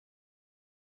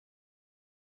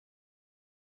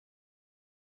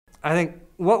I think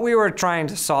what we were trying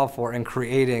to solve for in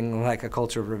creating like a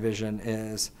culture of revision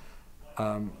is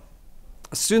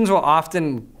students will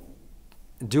often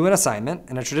do an assignment.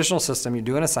 In a traditional system, you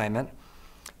do an assignment,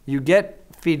 you get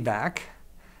feedback,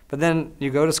 but then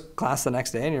you go to class the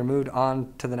next day and you're moved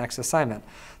on to the next assignment.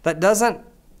 That doesn't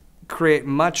create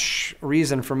much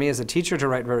reason for me as a teacher to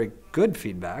write very good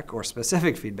feedback or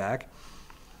specific feedback.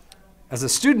 As a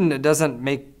student, it doesn't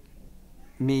make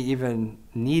me even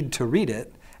need to read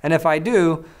it. And if I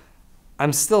do,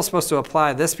 I'm still supposed to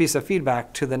apply this piece of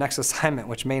feedback to the next assignment,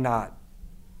 which may not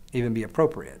even be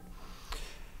appropriate.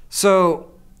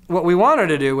 So what we wanted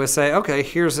to do was say, okay,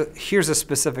 here's a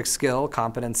specific skill,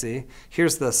 competency.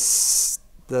 Here's the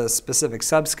specific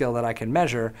sub-skill that I can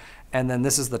measure. And then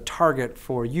this is the target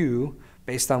for you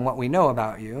based on what we know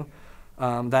about you.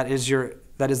 That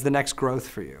is the next growth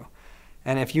for you.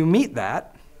 And if you meet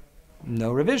that,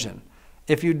 no revision.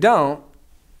 If you don't,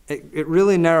 it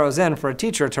really narrows in for a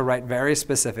teacher to write very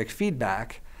specific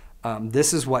feedback.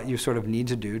 This is what you sort of need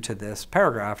to do to this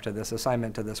paragraph, to this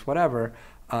assignment, to this whatever,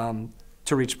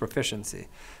 to reach proficiency.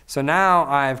 So now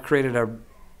I've created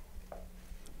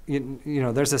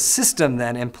there's a system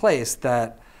then in place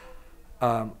that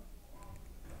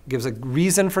gives a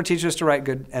reason for teachers to write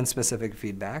good and specific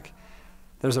feedback.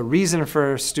 There's a reason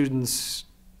for students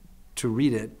to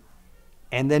read it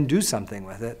and then do something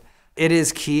with it. It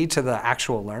is key to the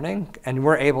actual learning, and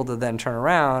we're able to then turn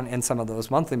around in some of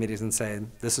those monthly meetings and say,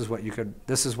 this is what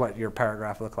your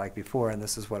paragraph looked like before, and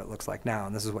this is what it looks like now,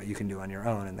 and this is what you can do on your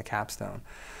own in the capstone.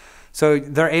 So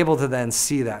they're able to then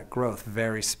see that growth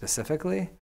very specifically.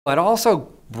 It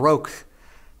also broke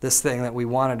this thing that we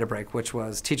wanted to break, which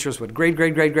was teachers would grade,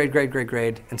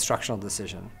 instructional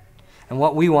decision. And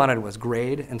what we wanted was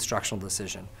grade, instructional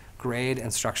decision. Grade,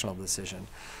 instructional decision.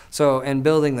 So in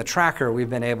building the tracker, we've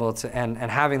been able to, and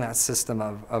having that system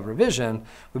of revision,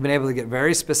 we've been able to get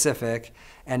very specific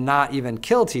and not even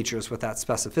kill teachers with that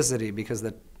specificity, because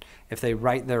if they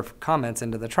write their comments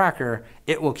into the tracker,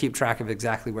 it will keep track of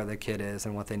exactly where the kid is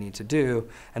and what they need to do,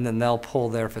 and then they'll pull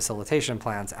their facilitation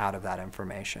plans out of that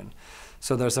information.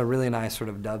 So there's a really nice sort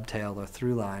of dovetail or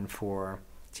through line for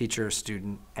teacher,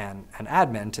 student, and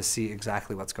admin to see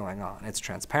exactly what's going on. It's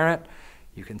transparent.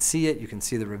 You can see it, you can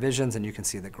see the revisions, and you can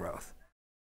see the growth.